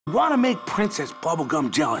Want to make Princess Bubblegum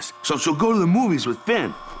jealous, so she'll go to the movies with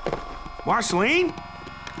Finn. Marceline,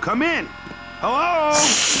 come in. Hello?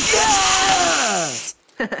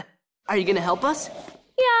 Yeah! Are you gonna help us?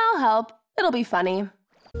 Yeah, I'll help. It'll be funny.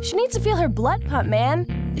 She needs to feel her blood pump,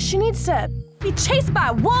 man. She needs to be chased by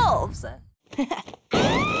wolves.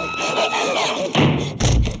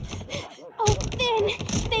 Oh, Finn,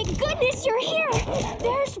 thank goodness you're here.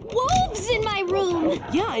 There's wolves in my room.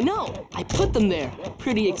 Yeah, I know. I put them there.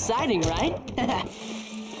 Pretty exciting, right?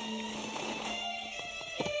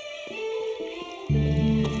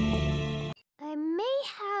 I may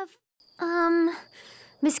have,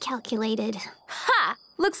 miscalculated. Ha!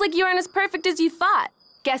 Looks like you aren't as perfect as you thought.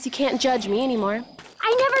 Guess you can't judge me anymore.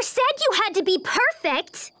 I never said you had to be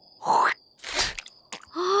perfect.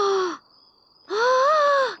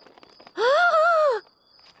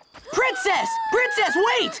 Princess! Princess,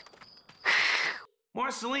 wait!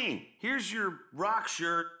 Marceline, here's your rock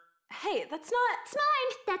shirt. Hey, that's not... It's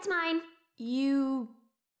mine. That's mine. You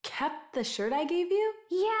kept the shirt I gave you?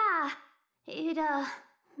 Yeah, it,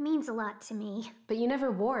 means a lot to me. But you never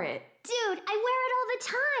wore it. Dude, I wear it all the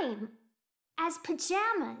time. As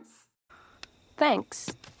pajamas.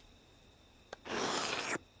 Thanks.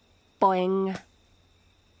 Boing.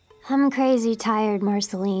 I'm crazy tired,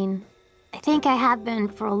 Marceline. I think I have been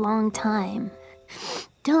for a long time.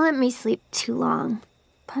 Don't let me sleep too long.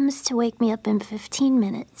 Promise to wake me up in 15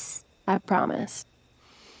 minutes. I promise.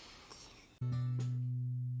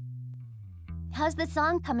 How's the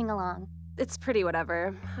song coming along? It's pretty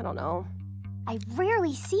whatever. I don't know. I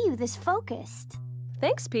rarely see you this focused.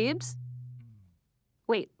 Thanks, Peebs.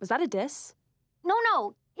 Wait, was that a diss?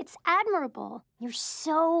 No, it's admirable. You're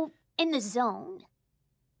so in the zone.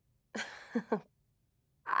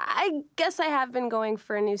 I guess I have been going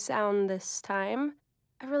for a new sound this time.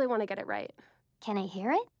 I really want to get it right. Can I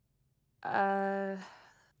hear it?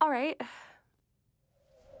 All right.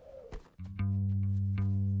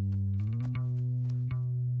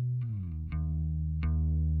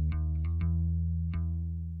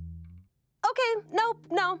 Okay,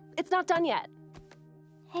 no, it's not done yet.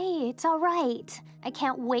 Hey, it's all right. I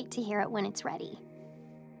can't wait to hear it when it's ready.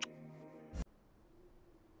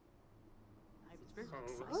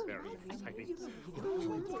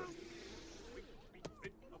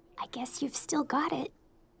 I guess you've still got it.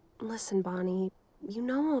 Listen, Bonnie, you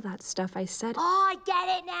know all that stuff I said. Oh, I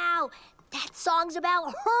get it now. That song's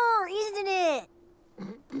about her, isn't it?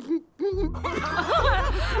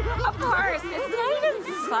 Of course, it's not even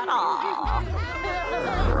subtle.